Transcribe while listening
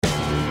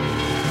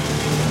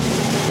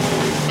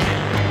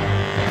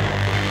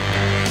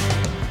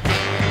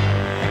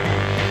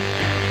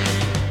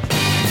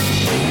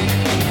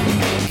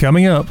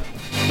Coming up.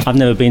 I've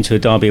never been to a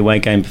Derby away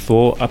game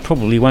before. I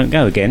probably won't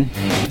go again.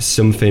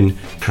 Something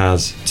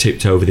has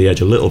tipped over the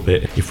edge a little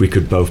bit if we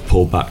could both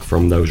pull back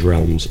from those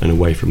realms and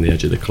away from the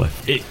edge of the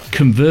cliff. It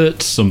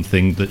converts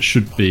something that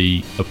should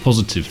be a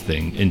positive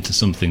thing into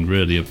something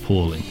really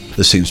appalling.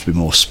 There seems to be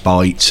more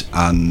spite,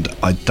 and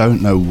I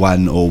don't know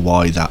when or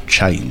why that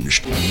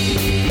changed.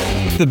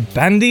 The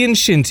Bandy and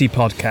Shinty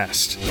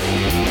Podcast.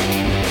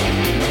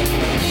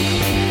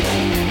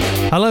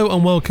 Hello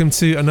and welcome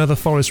to another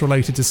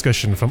Forest-related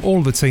discussion from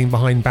all the team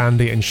behind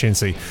Bandy and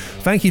Shinty.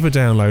 Thank you for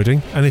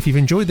downloading, and if you've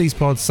enjoyed these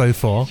pods so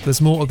far,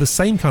 there's more of the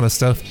same kind of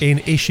stuff in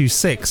issue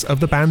 6 of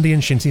the Bandy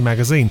and Shinty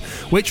magazine,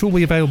 which will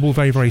be available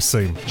very, very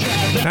soon.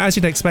 Now, as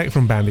you'd expect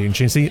from Bandy and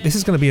Shinty, this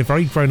is going to be a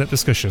very grown-up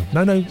discussion.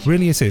 No,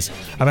 really it is,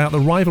 about the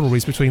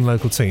rivalries between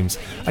local teams.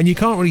 And you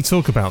can't really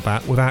talk about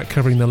that without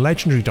covering the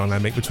legendary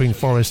dynamic between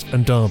Forest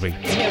and Derby.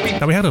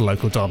 Now, we had a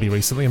local derby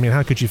recently,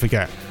 how could you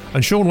forget?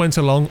 And Sean went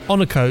along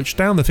on a coach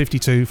down the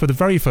 52 for the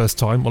very first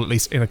time, well, at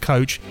least in a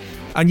coach.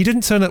 And you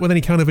didn't turn up with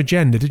any kind of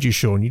agenda, did you,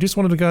 Sean? You just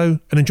wanted to go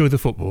and enjoy the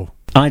football.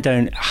 I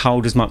don't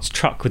hold as much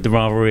truck with the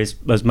rivalry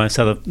as most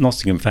other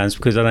Nottingham fans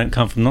because I don't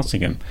come from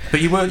Nottingham. But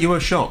you were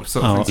shocked.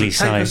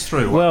 Take us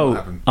through what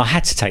happened. I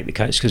had to take the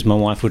coach because my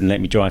wife wouldn't let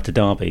me drive to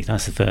Derby.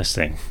 That's the first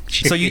thing.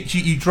 So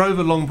you drove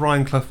along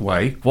Brian Clough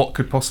Way. What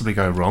could possibly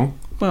go wrong?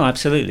 Well,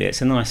 absolutely.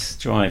 It's a nice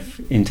drive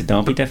into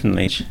Derby,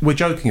 definitely. We're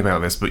joking about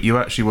this, but you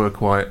actually were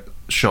quite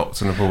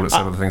shocked and appalled at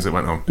some of the things that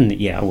went on.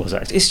 Yeah, I was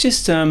actually. It's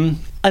just, like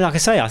I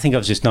say, I think I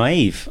was just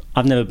naive.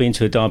 I've never been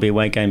to a Derby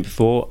away game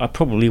before. I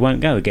probably won't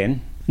go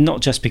again.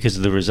 Not just because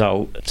of the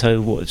result. So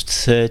what,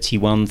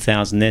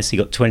 31,000 there, so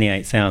you got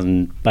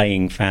 28,000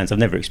 baying fans. I've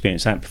never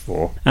experienced that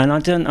before. And I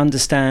don't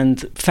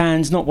understand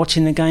fans not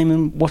watching the game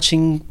and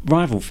watching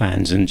rival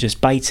fans and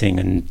just baiting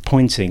and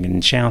pointing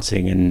and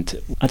shouting, and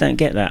I don't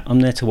get that. I'm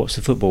there to watch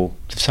the football.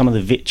 Some of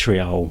the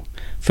vitriol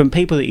from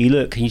people that you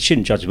look, and you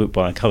shouldn't judge a book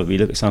by a cover, but you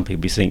look at some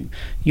people, you think,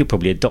 you're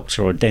probably a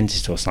doctor or a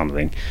dentist or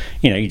something.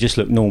 You just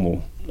look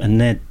normal, and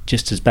they're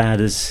just as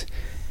bad as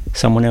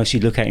someone else you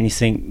look at and you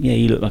think, yeah,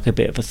 you look like a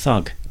bit of a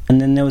thug.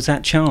 And then there was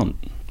that chant,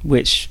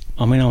 which,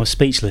 I was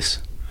speechless.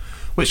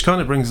 Which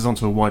kind of brings us on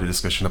to a wider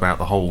discussion about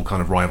the whole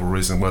kind of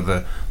rivalries and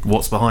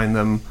what's behind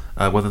them,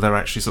 whether they're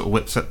actually sort of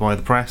whipset by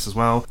the press as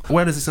well.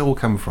 Where does this all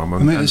come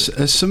from?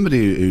 As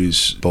somebody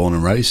who's born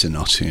and raised in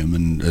Nottingham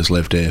and has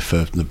lived here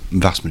for the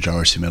vast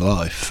majority of my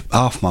life,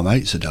 half my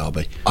mates are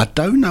Derby. I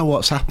don't know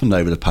what's happened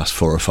over the past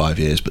 4 or 5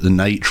 years, but the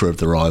nature of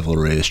the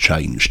rivalry has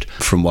changed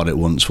from what it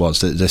once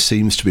was. There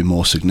seems to be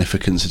more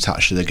significance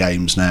attached to the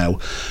games now.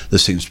 There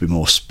seems to be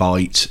more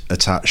spite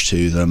attached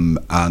to them,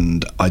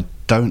 and I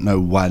don't know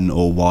when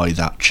or why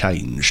that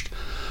changed,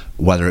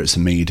 whether it's the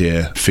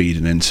media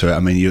feeding into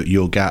it.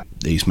 You'll get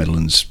East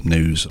Midlands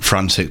News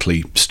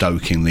frantically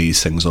stoking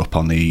these things up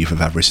on the eve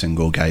of every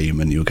single game,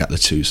 and you'll get the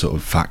two sort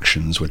of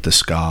factions with the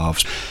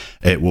scarves.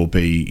 It will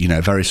be,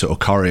 very sort of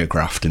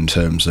choreographed in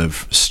terms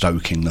of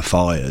stoking the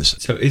fires.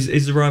 So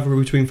is the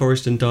rivalry between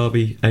Forest and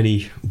Derby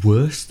any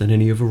worse than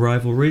any other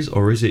rivalries,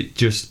 or is it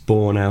just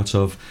born out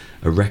of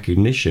a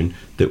recognition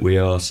that we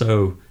are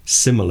so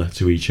similar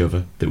to each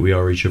other that we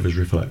are each other's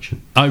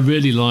reflection? I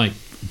really like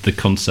the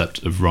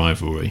concept of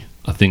rivalry.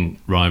 I think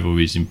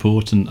rivalry is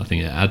important. I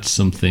think it adds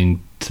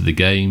something to the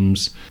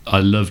games. I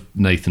loved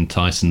Nathan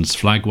Tyson's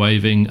flag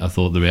waving. I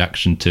thought the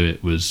reaction to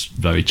it was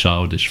very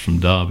childish from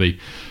Derby.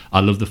 I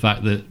love the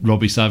fact that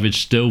Robbie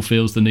Savage still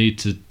feels the need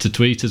to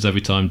tweet us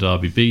every time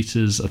Derby beat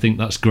us. I think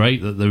that's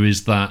great that there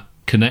is that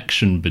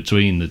connection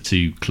between the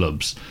two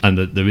clubs and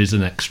that there is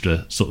an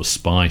extra sort of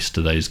spice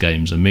to those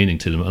games and meaning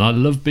to them. And I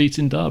love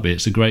beating Derby.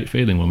 It's a great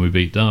feeling when we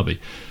beat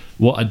Derby.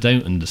 What I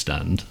don't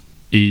understand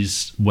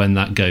is when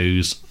that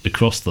goes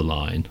across the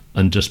line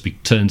and just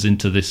turns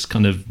into this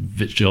kind of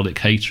vitriolic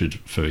hatred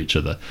for each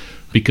other,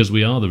 because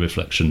we are the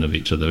reflection of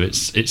each other.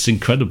 It's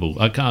incredible.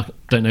 I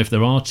don't know if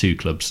there are two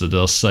clubs that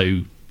are so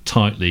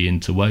tightly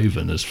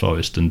interwoven as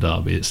Forest and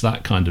Derby. It's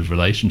that kind of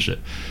relationship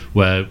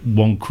where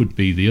one could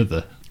be the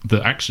other,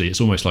 but actually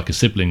it's almost like a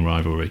sibling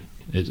rivalry.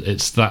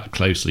 It's that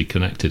closely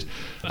connected.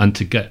 And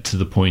to get to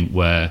the point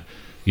where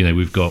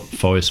we've got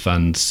Forest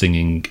fans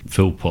singing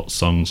Phil Potts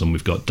songs and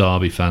we've got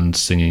Derby fans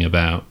singing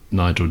about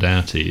Nigel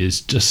Doughty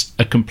is just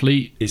a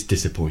complete... It's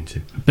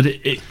disappointing. But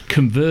it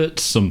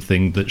converts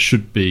something that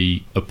should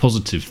be a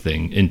positive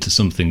thing into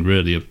something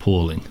really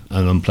appalling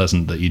and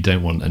unpleasant that you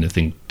don't want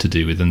anything to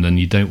do with, and then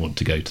you don't want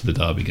to go to the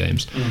Derby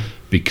games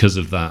because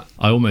of that.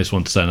 I almost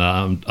want to say,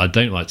 and I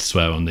don't like to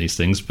swear on these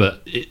things,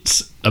 but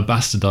it's a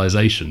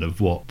bastardisation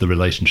of what the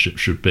relationship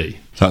should be.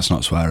 That's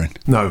not swearing.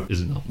 No.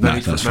 Is it not? No,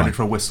 that's fine.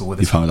 For a whistle with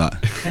it. You fine with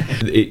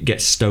that? It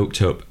gets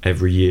stoked up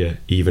every year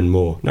even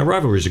more. Now,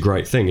 rivalry is a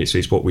great thing.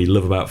 It's what we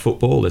love about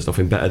football. There's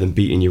nothing better than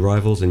beating your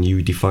rivals, and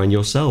you define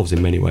yourselves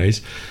in many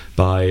ways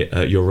by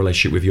your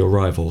relationship with your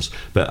rivals.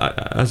 But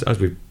as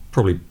we've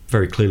probably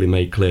very clearly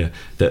made clear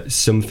that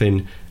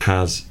something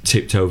has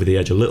tipped over the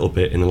edge a little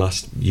bit in the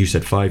last, you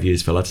said 5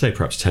 years, Phil, I'd say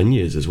perhaps 10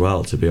 years as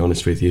well, to be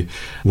honest with you,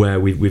 where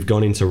we've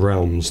gone into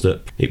realms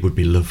that it would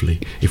be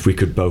lovely if we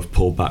could both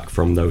pull back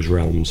from those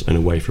realms and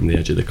away from the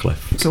edge of the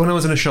cliff. So when I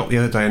was in a shop the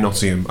other day in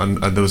Nottingham, and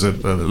there was a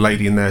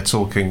lady in there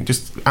talking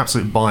just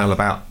absolute bile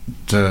about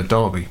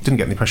Derby, didn't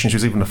get the impression she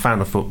was even a fan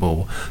of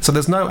football. So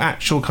there's no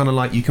actual kind of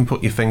like, you can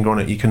put your finger on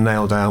it, you can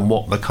nail down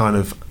what the kind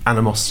of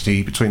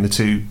animosity between the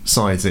two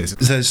sides is.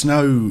 There's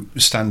no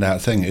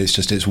standout thing,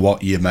 it's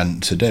what you're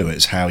meant to do,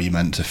 it's how you're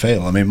meant to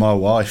feel. I mean, my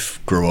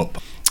wife grew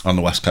up on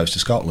the west coast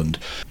of Scotland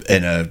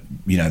in a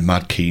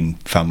mad keen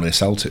family of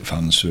Celtic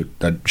fans.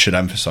 I should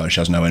emphasise she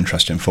has no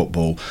interest in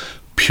football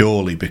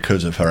purely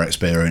because of her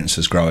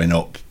experiences growing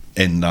up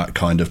in that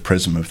kind of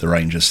prism of the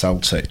Rangers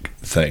Celtic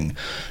thing.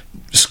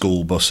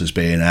 School buses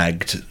being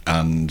egged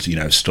and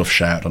stuff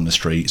shouted on the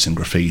streets and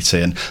graffiti,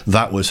 and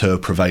that was her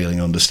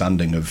prevailing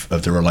understanding of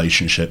the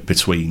relationship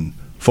between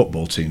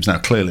football teams. Now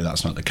clearly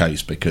that's not the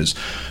case, because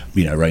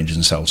Rangers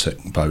and Celtic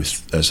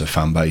both as a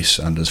fan base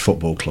and as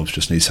football clubs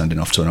just need sending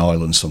off to an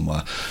island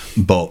somewhere,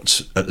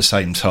 but at the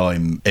same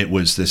time it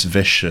was this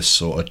vicious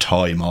sort of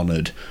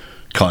time-honoured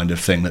kind of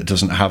thing that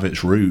doesn't have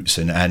its roots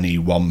in any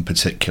one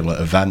particular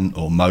event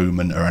or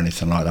moment or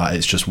anything like that.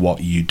 It's just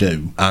what you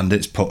do, and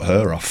it's put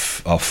her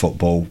off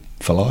football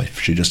for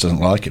life. She just doesn't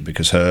like it,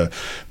 because her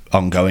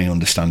ongoing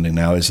understanding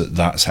now is that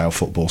that's how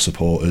football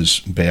supporters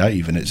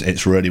behave. And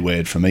it's really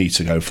weird for me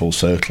to go full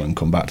circle and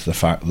come back to the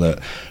fact that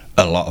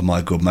a lot of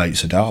my good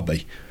mates are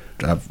Derby.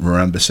 I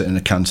remember sitting in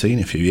a canteen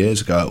a few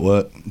years ago at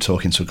work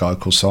talking to a guy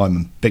called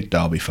Simon, big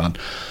Derby fan,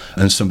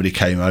 and somebody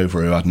came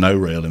over who had no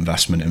real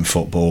investment in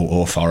football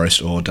or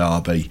Forest or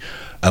Derby,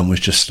 and was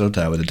just stood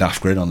there with a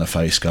daft grin on their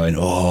face going,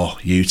 "Oh,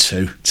 you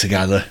two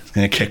together,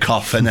 going to kick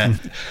off,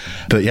 innit?"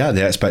 But yeah,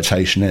 the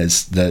expectation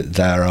is that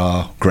there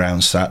are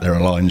grounds set, there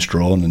are lines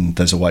drawn, and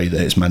there's a way that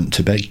it's meant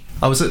to be.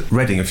 I was at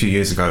Reading a few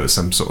years ago at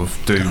some sort of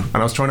do, and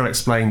I was trying to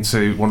explain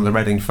to one of the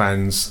Reading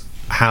fans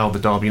how the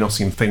Derby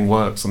Nottingham thing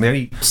works, and the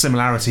only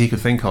similarity he could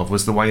think of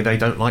was the way they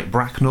don't like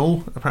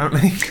Bracknell,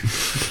 apparently.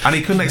 And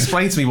he couldn't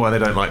explain to me why they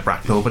don't like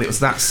Bracknell, but it was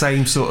that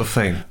same sort of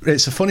thing.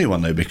 It's a funny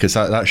one though, because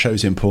that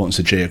shows the importance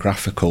of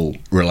geographical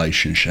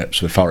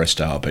relationships with Forest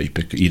Derby.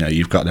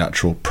 You've got the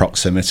actual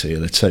proximity of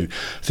the two.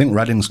 I think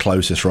Reading's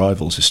closest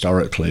rivals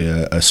historically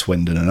are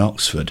Swindon and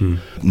Oxford,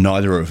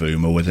 neither of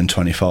whom are within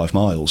 25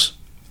 miles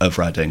of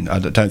Reading. I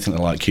don't think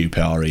they like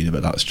QPR either,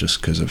 but that's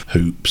just because of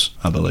hoops,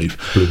 I believe.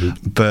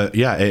 But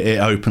yeah, it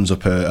opens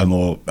up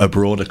a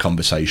broader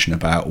conversation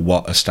about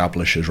what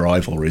establishes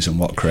rivalries and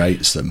what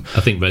creates them.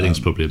 I think Reading's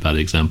probably a bad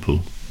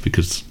example,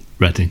 because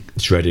Reading.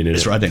 It's Reading, isn't it?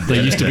 It's Reading.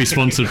 They used to be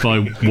sponsored by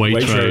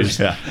Waitrose.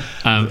 Yeah.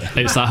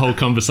 It's that whole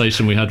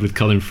conversation we had with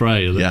Colin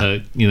Fray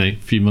a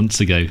few months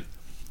ago.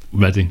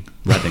 Reading.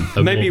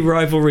 Maybe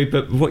rivalry,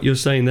 but what you're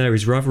saying there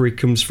is rivalry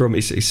comes from,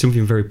 it's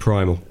something very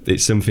primal.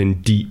 It's something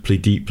deeply,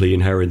 deeply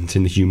inherent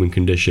in the human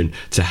condition,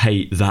 to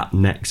hate that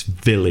next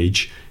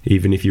village,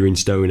 even if you're in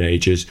Stone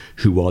Ages,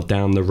 who are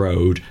down the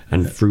road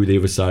and through the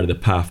other side of the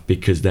path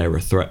because they're a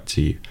threat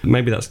to you.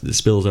 Maybe that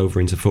spills over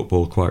into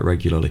football quite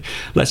regularly.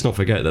 Let's not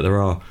forget that there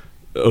are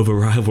other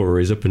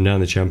rivalries up and down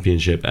the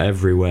Championship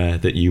everywhere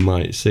that you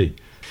might see.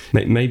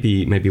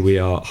 Maybe we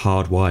are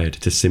hardwired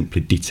to simply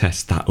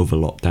detest that other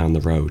lot down the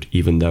road,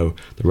 even though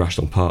the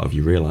rational part of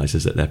you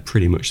realises that they're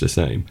pretty much the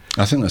same.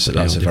 I think that's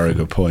a very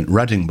good point.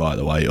 Reading, by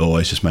the way,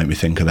 always just made me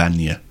think of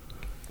Enya.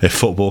 If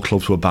football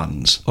clubs were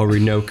bands.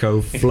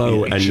 Orinoco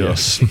Flow and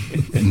just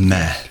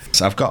meh.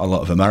 So I've got a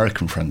lot of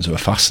American friends who are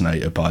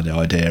fascinated by the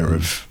idea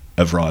of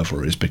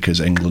rivalries, because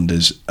England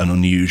is an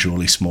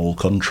unusually small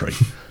country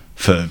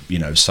for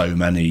so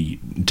many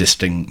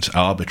distinct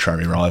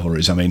arbitrary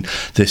rivalries. I mean,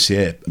 this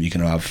year you're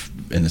going to have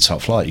in the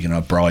top flight, you're going to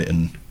have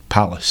Brighton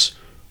Palace,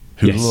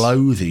 who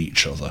loathe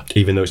each other,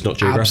 even though it's not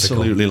geographical.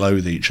 Absolutely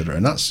loathe each other,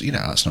 and that's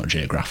that's not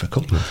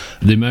geographical.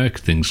 The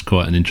American thing's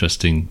quite an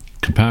interesting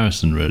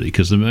comparison, really,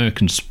 because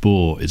American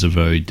sport is a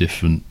very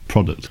different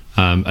product,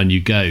 and you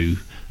go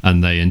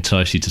and they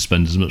entice you to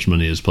spend as much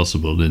money as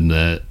possible in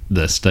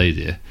their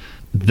stadia.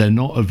 They're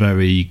not a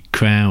very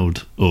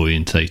crowd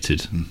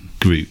orientated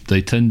group.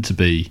 They tend to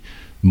be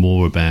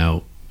more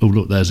about, oh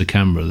look, there's a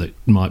camera that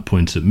might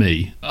point at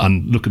me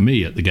and look at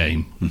me at the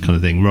game, kind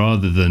of thing,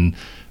 rather than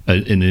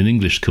in an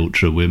English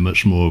culture we're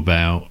much more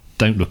about,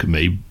 don't look at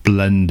me,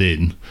 blend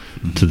in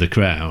to the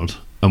crowd,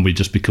 and we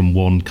just become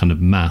one kind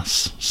of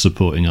mass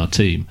supporting our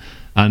team.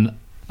 And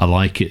I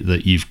like it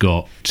that you've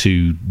got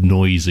two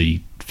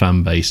noisy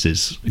fan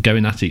bases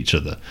going at each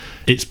other.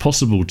 It's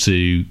possible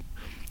to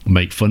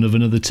make fun of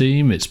another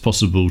team, it's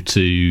possible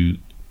to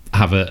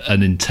have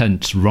an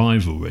intense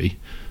rivalry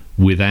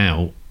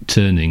without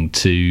turning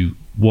to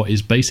what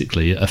is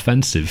basically an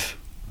offensive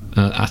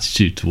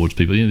attitude towards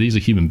people. These are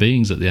human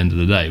beings at the end of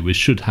the day. We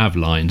should have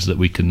lines that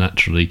we can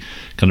naturally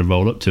kind of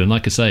roll up to. And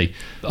like I say,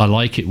 I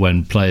like it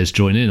when players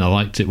join in. I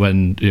liked it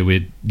when we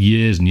had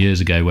years and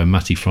years ago when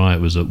Matty Fryatt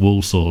was at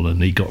Walsall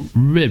and he got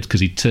ribbed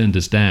because he turned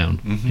us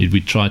down.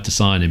 We tried to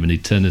sign him and he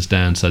turned us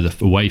down, so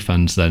the away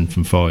fans then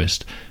from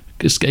Forest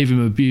just gave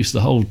him abuse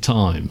the whole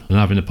time and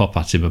having a pop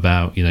at him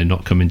about,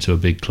 not coming to a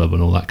big club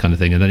and all that kind of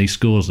thing. And then he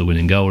scores the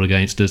winning goal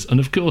against us. And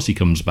of course he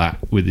comes back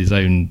with his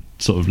own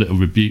sort of little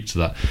rebuke to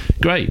that.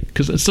 Great,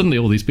 because suddenly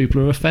all these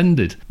people are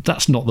offended.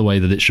 That's not the way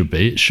that it should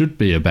be. It should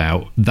be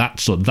about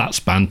that's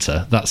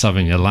banter. That's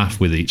having a laugh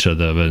with each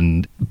other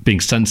and being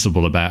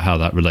sensible about how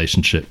that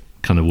relationship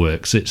kind of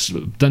works. It's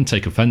then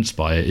take offence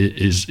by it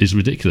is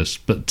ridiculous.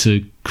 But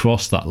to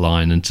cross that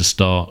line and to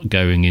start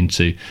going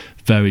into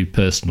very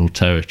personal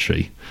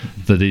territory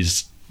that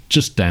is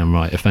just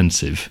downright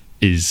offensive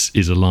is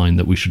a line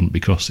that we shouldn't be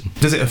crossing.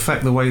 Does it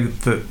affect the way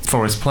that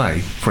Forest play?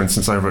 For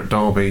instance, over at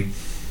Derby,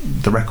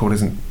 the record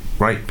isn't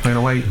great playing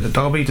away at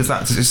Derby. Does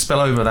it spill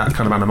over that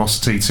kind of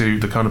animosity to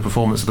the kind of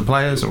performance of the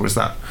players, or is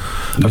that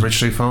a bridge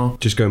too far?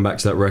 Just going back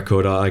to that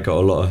record, I got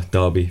a lot of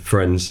Derby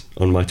friends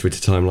on my Twitter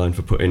timeline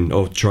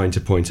for trying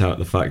to point out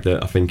the fact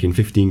that I think in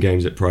 15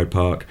 games at Pride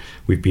Park,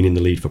 we've been in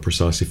the lead for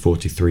precisely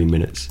 43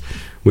 minutes.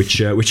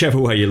 Whichever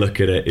way you look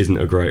at it, isn't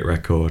a great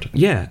record.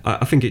 Yeah,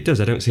 I think it does.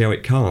 I don't see how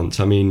it can't.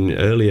 I mean,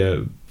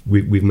 earlier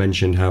we've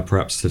mentioned how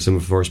perhaps some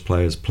of Forest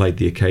players played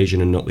the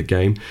occasion and not the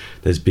game.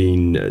 There's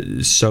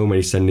been so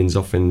many sendings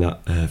off in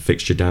that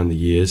fixture down the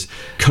years.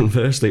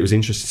 Conversely, it was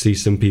interesting to see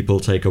some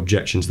people take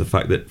objection to the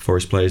fact that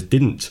Forest players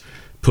didn't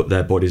put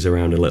their bodies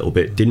around a little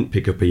bit, didn't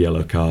pick up a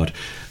yellow card,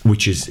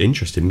 which is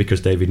interesting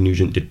because David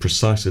Nugent did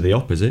precisely the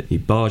opposite. He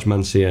barged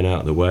Mancienne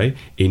out of the way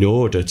in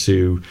order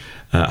to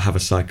have a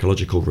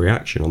psychological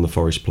reaction on the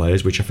Forest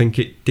players, which I think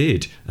it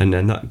did, and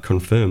then that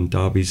confirmed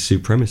Derby's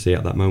supremacy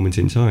at that moment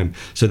in time.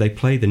 So they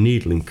played the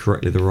needle in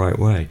correctly the right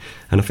way,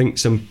 and I think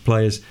some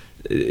players,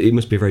 it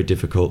must be very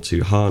difficult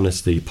to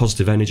harness the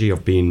positive energy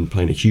of playing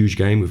a huge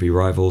game with your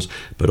rivals,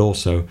 but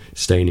also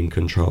staying in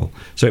control.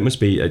 So it must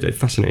be a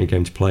fascinating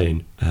game to play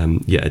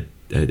in, yet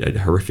a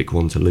horrific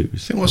one to lose. I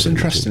think what's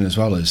interesting as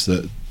well is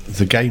that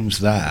the games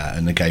there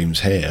and the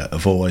games here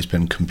have always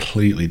been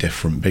completely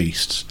different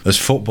beasts. As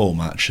football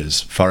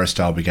matches, Forest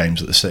Derby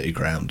games at the City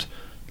Ground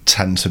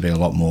tend to be a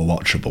lot more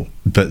watchable,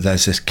 but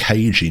there's this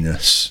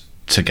caginess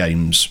to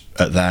games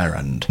at their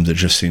end that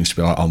just seems to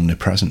be like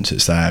omnipresent.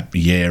 It's there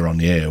year on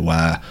year,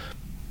 where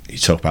you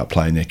talk about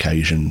playing the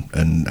occasion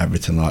and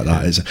everything like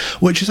that,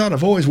 which is odd.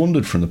 I've always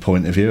wondered from the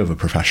point of view of a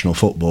professional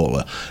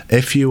footballer,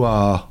 if you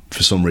are,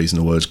 for some reason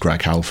the words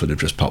Greg Halford have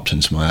just popped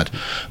into my head,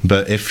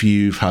 but if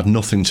you've had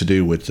nothing to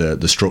do with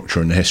the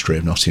structure and the history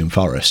of Nottingham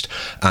Forest,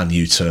 and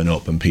you turn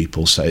up and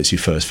people say it's your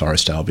first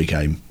Forest Derby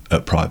game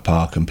at Pride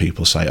Park, and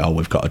people say, oh,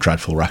 we've got a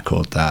dreadful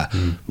record there,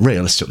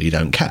 realistically you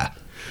don't care.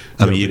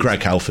 I mean, you're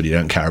Greg Halford, you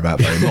don't care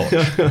about very much.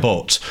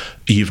 But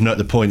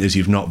the point is,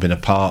 you've not been a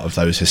part of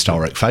those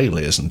historic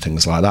failures and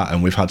things like that.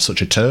 And we've had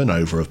such a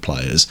turnover of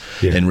players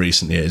in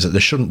recent years that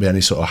there shouldn't be any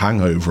sort of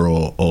hangover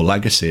or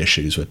legacy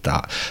issues with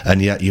that.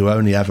 And yet you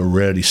only ever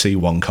really see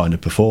one kind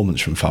of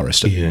performance from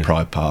Forest at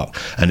Pride Park,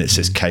 and it's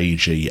this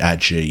cagey,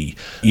 edgy,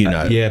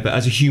 yeah, but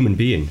as a human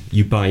being,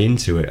 you buy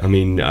into it. I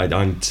mean,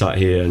 I'm sat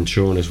here, and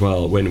Sean as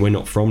well. When we're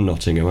not from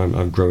Nottingham,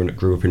 I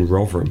grew up in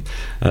Rotherham.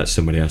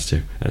 Somebody has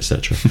to,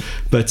 etc.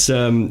 But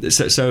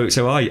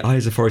so I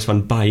as a Forest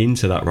fan buy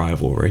into that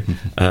rivalry,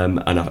 and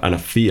I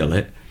feel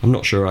it. I'm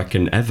not sure I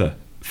can ever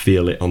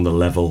feel it on the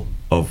level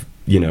of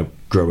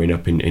growing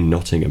up in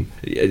Nottingham.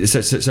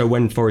 So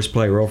when Forest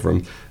play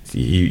Rotherham,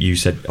 you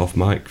said off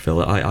mic,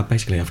 Phil, I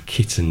basically have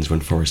kittens when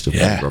Forest are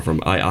playing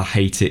Rotherham. I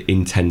hate it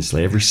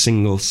intensely, every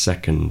single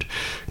second,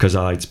 because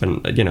I'd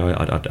spent,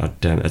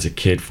 I'd as a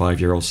kid,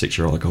 5-year-old,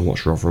 6-year-old, I'd go and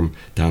watch Rotherham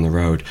down the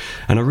road,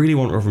 and I really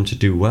want Rotherham to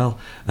do well,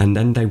 and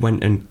then they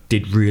went and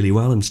did really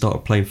well and started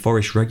playing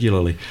Forest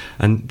regularly,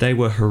 and they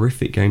were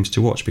horrific games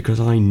to watch because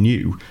I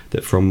knew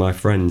that from my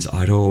friends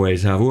I'd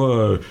always have,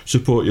 whoa,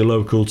 support your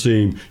local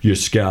team, you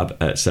scab,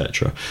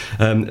 etc.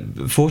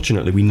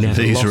 Fortunately, we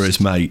never These lost. are his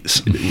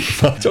mates.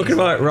 Talking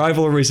about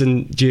rivalries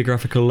and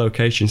geographical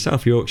location,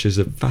 South Yorkshire's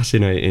a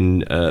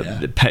fascinating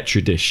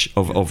petri dish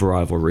of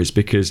rivalries,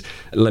 because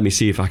let me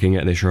see if I can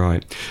get this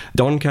right.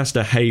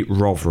 Doncaster hate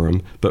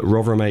Rotherham, but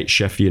Rotherham hate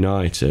Sheffield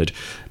United.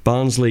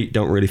 Barnsley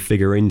don't really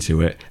figure into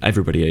it.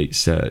 Everybody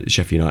hates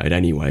Sheffield United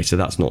anyway, so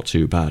that's not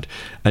too bad.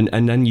 And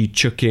then you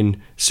chuck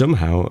in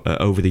somehow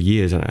over the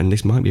years, and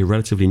this might be a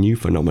relatively new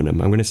phenomenon,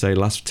 I'm going to say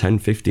last 10,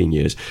 15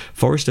 years,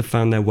 Forest have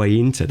found their way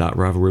into that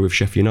rivalry with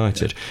Sheffield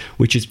United,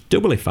 which is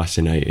doubly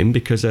fascinating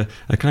because a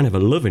kind of a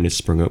loving has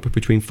sprung up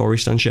between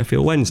Forest and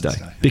Sheffield Wednesday.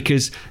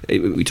 Because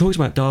we talked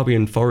about Derby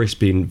and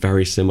Forest being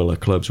very similar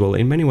clubs. Well,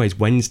 in many ways,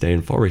 Wednesday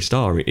and Forest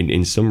are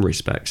in some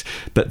respects,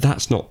 but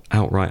that's not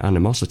outright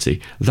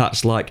animosity.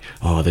 That's like,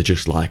 oh, they're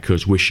just like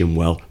us, wish them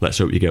well, let's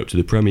hope you get up to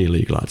the Premier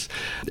League, lads.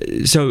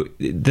 So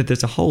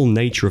there's a whole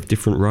nature of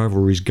different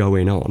rivalries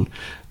going on,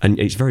 and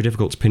it's very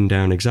difficult to pin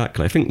down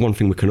exactly. I think one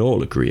thing we can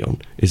all agree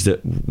on is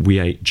that we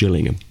hate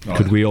Gillingham.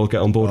 Could we all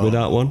get on board with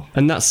that one?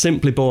 And that's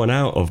simply born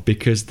out of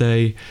because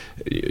they,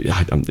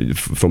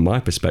 from my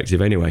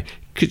perspective anyway,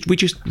 because we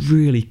just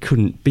really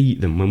couldn't beat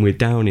them when we're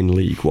down in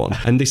League One.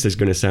 And this is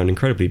going to sound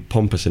incredibly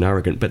pompous and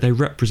arrogant, but they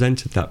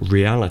represented that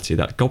reality,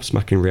 that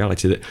gobsmacking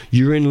reality that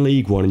you're in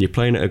League One and you're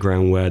playing at a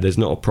ground where there's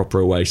not a proper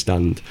away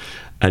stand,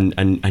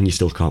 and you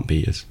still can't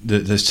beat us.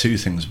 There's two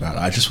things about it.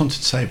 I just wanted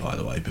to say, by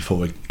the way, before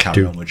we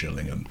carry on with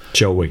Gillingham,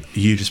 shall we?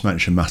 You just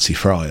mentioned Matty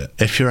Fryer.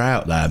 If you're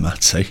out there,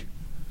 Matty,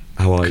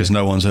 how are you? Because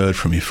no one's heard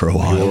from you for a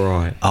while. Are you all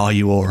right? Are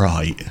you all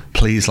right?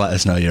 Please let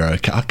us know you're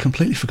okay. I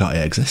completely forgot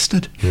he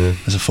existed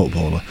as a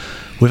footballer.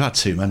 We've had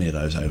too many of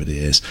those over the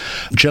years.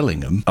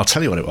 Gillingham, I'll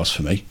tell you what it was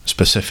for me,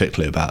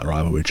 specifically about the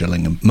rivalry with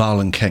Gillingham.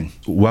 Marlon King.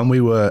 When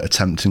we were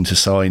attempting to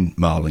sign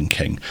Marlon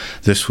King,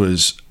 this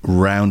was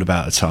round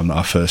about the time that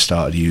I first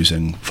started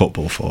using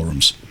football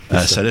forums.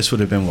 So this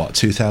would have been,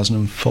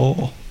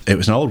 2004? It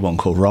was an old one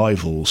called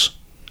Rivals,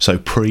 so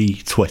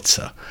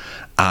pre-Twitter.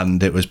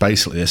 And it was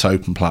basically this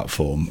open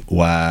platform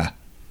where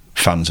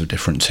fans of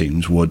different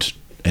teams would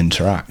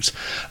interact.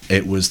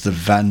 It was the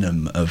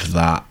venom of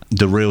that,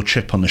 the real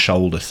chip on the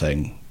shoulder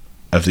thing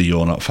of the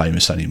 "you're not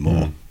famous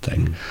anymore"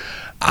 thing.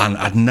 And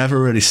I'd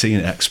never really seen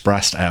it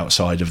expressed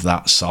outside of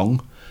that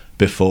song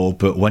before,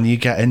 but when you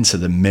get into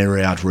the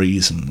myriad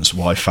reasons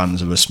why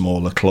fans of a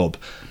smaller club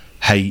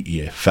hate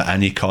you for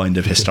any kind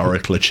of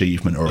historical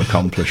achievement or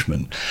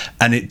accomplishment,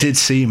 and it did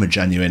seem a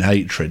genuine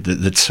hatred,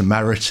 the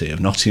temerity of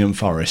Nottingham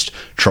Forest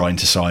trying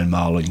to sign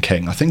Marlon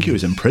King. I think he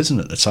was in prison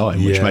at the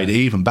time, which made it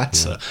even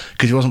better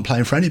because he wasn't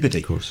playing for anybody.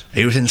 Of course.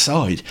 He was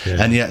inside,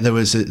 and yet there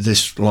was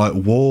this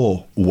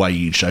war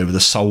waged over the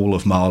soul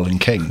of Marlon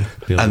King.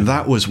 And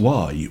that was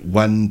why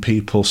when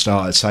people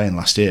started saying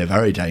last year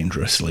very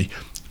dangerously,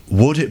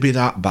 would it be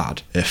that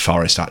bad if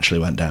Forest actually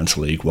went down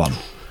to League One?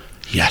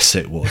 Yes,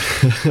 it would.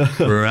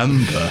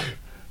 Remember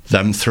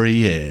them 3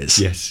 years?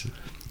 Yes.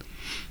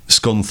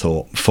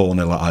 Scunthorpe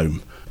 4-0 at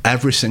home.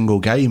 Every single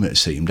game, it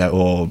seemed,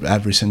 or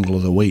every single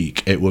other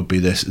week, it would be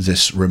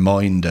this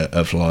reminder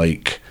of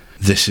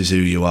this is who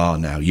you are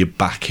now. You're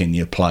back in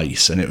your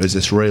place, and it was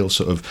this real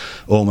sort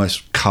of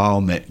almost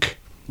karmic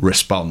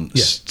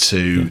response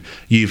to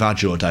you've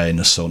had your day in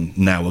the sun.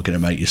 Now we're going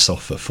to make you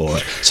suffer for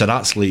it. So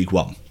that's League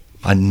One.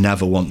 I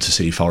never want to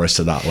see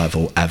Forest at that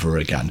level ever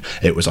again.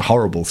 It was a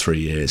horrible 3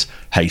 years.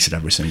 Hated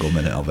every single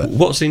minute of it.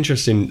 What's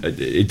interesting,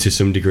 to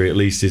some degree at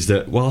least, is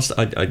that whilst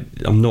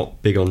I'm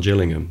not big on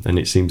Gillingham, and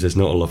it seems there's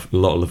not a lot of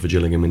love for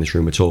Gillingham in this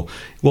room at all,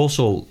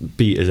 Walsall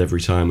beat us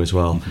every time as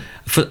well.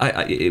 For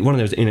one of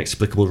those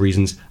inexplicable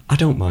reasons, I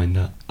don't mind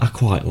that. I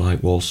quite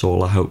like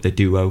Walsall. I hope they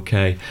do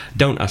okay.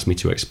 Don't ask me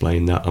to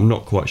explain that. I'm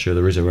not quite sure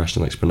there is a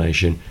rational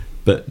explanation.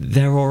 But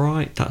they're all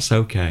right, that's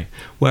okay.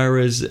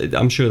 Whereas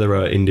I'm sure there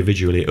are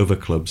individually other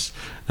clubs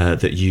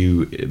that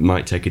you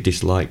might take a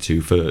dislike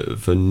to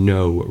for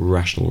no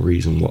rational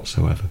reason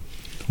whatsoever.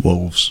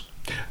 Wolves.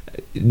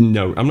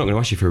 No, I'm not going to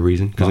ask you for a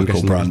reason.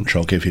 Michael Branch,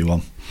 I'll give you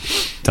one.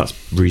 That's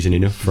reason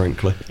enough,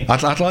 frankly.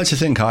 I'd like to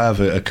think I have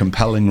a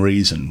compelling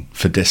reason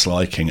for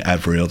disliking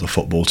every other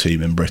football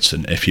team in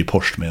Britain if you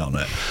pushed me on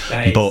it.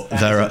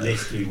 That's a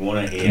list we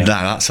want to hear.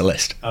 That's a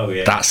list. Oh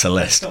yeah, that's a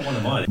list. That's not one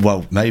of mine.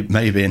 Well,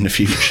 maybe in the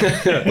future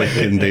we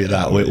can do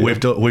that.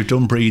 We've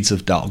done breeds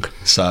of dog,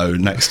 so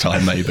next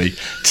time maybe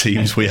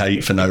teams we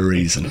hate for no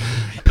reason.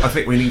 I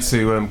think we need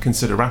to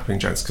consider wrapping,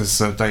 gents, because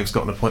Dave's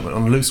got an appointment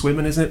on Loose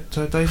Women, isn't it,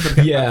 Dave?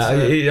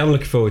 I'm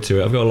looking forward to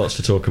it. I've got lots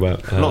to talk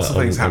about. Lots of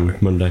things happening.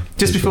 Monday.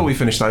 Just before we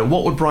finish, though,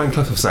 what would Brian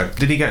Clough have said?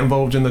 Did he get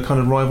involved in the kind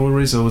of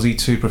rivalries, or was he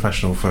too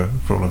professional for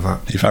all of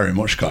that? He very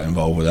much got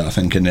involved with it. I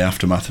think in the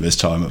aftermath of his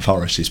time at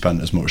Forest, he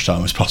spent as much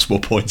time as possible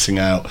pointing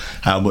out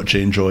how much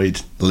he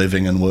enjoyed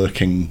living and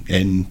working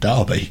in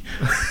Derby.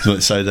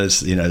 So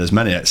there's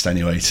many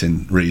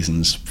extenuating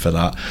reasons for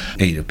that.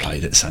 He'd have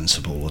played it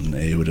sensible, and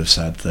he would have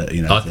said that.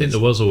 I think there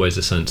was always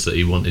a sense that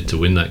he wanted to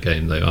win that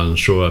game, though. I'm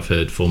sure I've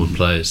heard former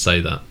players say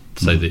that.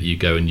 That you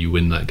go and you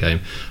win that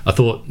game. I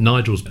thought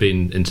Nigel's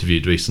been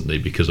interviewed recently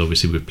because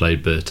obviously we've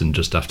played Burton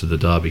just after the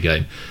Derby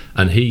game,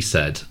 and he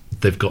said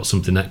they've got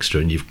something extra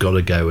and you've got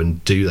to go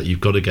and do that. You've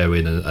got to go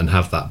in and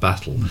have that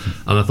battle.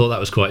 And I thought that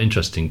was quite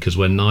interesting because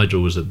when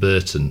Nigel was at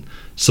Burton,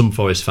 some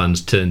Forest fans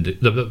some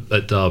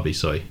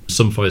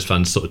Forest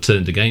fans sort of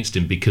turned against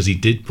him because he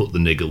did put the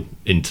niggle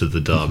into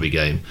the Derby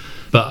game.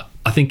 But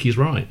I think he's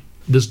right.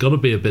 There's got to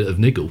be a bit of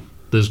niggle.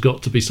 There's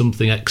got to be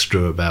something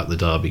extra about the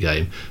Derby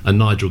game, and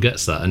Nigel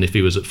gets that. And if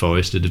he was at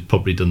Forest, he'd have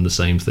probably done the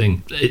same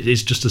thing.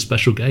 It's just a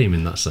special game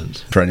in that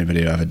sense. For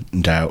anybody who ever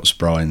doubts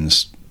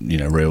Brian's,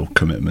 real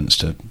commitments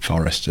to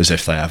Forest, as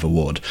if they ever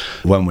would,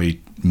 when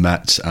we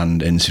met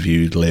and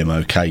interviewed Liam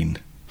O'Kane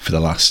for the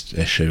last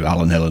issue,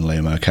 Alan Hill and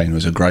Liam O'Kane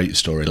was a great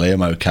story.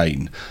 Liam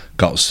O'Kane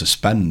got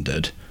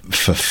suspended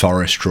for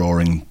Forest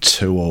drawing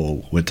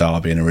 2-2 with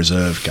Derby in a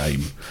reserve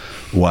game,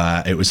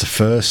 where it was the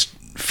first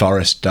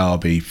Forest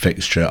Derby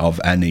fixture of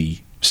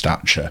any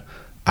stature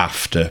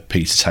after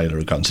Peter Taylor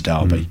had gone to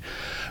Derby.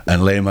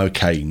 And Liam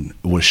O'Kane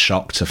was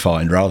shocked to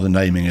find, rather than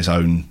naming his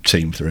own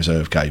team for the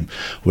reserve game,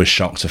 was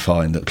shocked to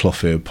find that Clough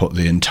had put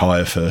the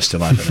entire first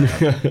 11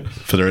 out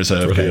for the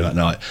reserve game that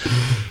night.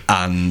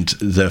 And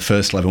the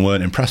first 11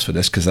 weren't impressed with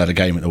this because they had a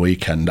game at the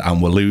weekend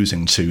and were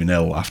losing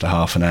 2-0 after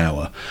half an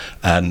hour.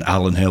 And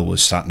Alan Hill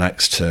was sat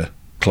next to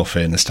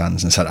Clough in the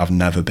stands and said, I've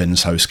never been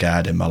so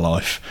scared in my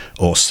life,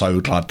 or so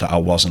glad that I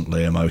wasn't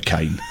Liam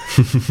O'Kane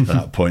at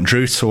that point.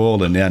 Drew to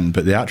all in the end,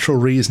 but the actual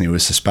reason he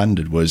was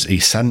suspended was he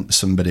sent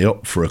somebody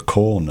up for a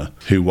corner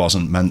who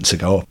wasn't meant to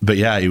go up. But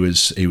yeah, he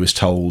was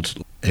told,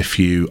 if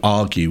you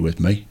argue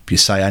with me, if you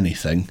say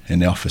anything in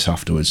the office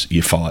afterwards,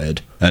 you're fired.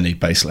 And he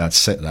basically had to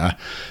sit there,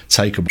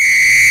 take a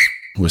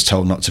was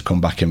told not to come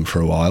back in for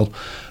a while.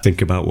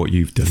 Think about what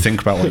you've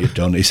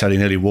done. He said he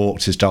nearly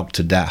walked his dog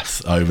to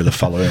death over the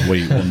following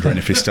week, wondering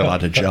if he still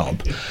had a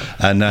job.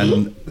 And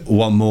then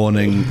one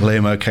morning,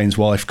 Liam O'Kane's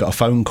wife got a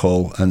phone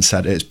call and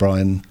said, it's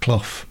Brian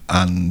Clough,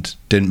 and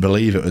didn't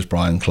believe it was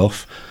Brian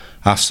Clough.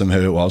 Asked them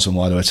who it was and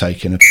why they were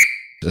taking it.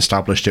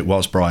 Established it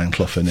was Brian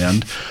Clough in the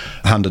end.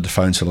 Handed the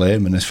phone to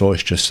Liam and his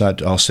voice just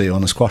said, I'll see you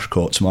on the squash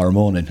court tomorrow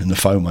morning. And the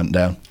phone went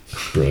down.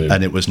 Brilliant.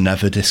 And it was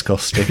never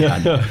discussed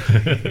again.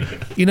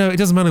 You know, it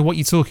doesn't matter what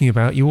you're talking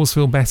about, you always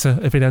feel better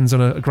if it ends on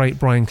a great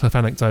Brian Clough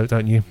anecdote,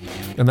 don't you?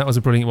 And that was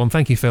a brilliant one.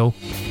 Thank you, Phil.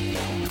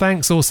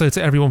 Thanks also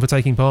to everyone for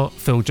taking part.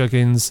 Phil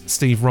Juggins,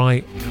 Steve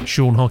Wright,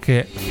 Sean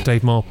Hockett,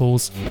 Dave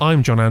Marples.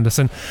 I'm John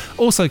Anderson.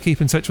 Also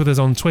keep in touch with us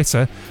on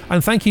Twitter.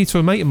 And thank you to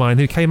a mate of mine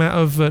who came out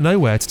of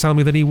nowhere to tell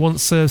me that he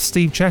once served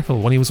Steve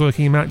Chettle when he was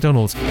working in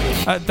McDonald's.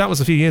 That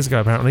was a few years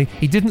ago, apparently.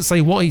 He didn't say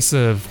what he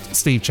served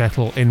Steve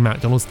Chettle in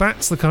McDonald's.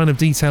 That's the kind of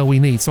detail we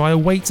need. So I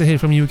await to hear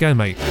from you again,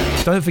 mate.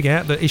 Don't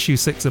forget that issue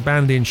 6 of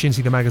Bandy and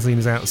Shinty the magazine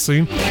is out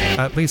soon.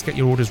 Please get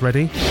your orders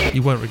ready.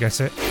 You won't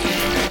regret it.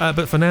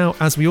 But for now,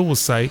 as we always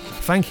say,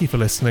 thank you for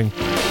listening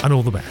and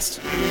all the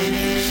best. Listen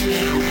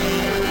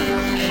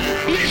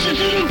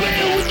to the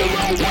band with the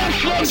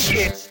low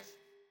shit.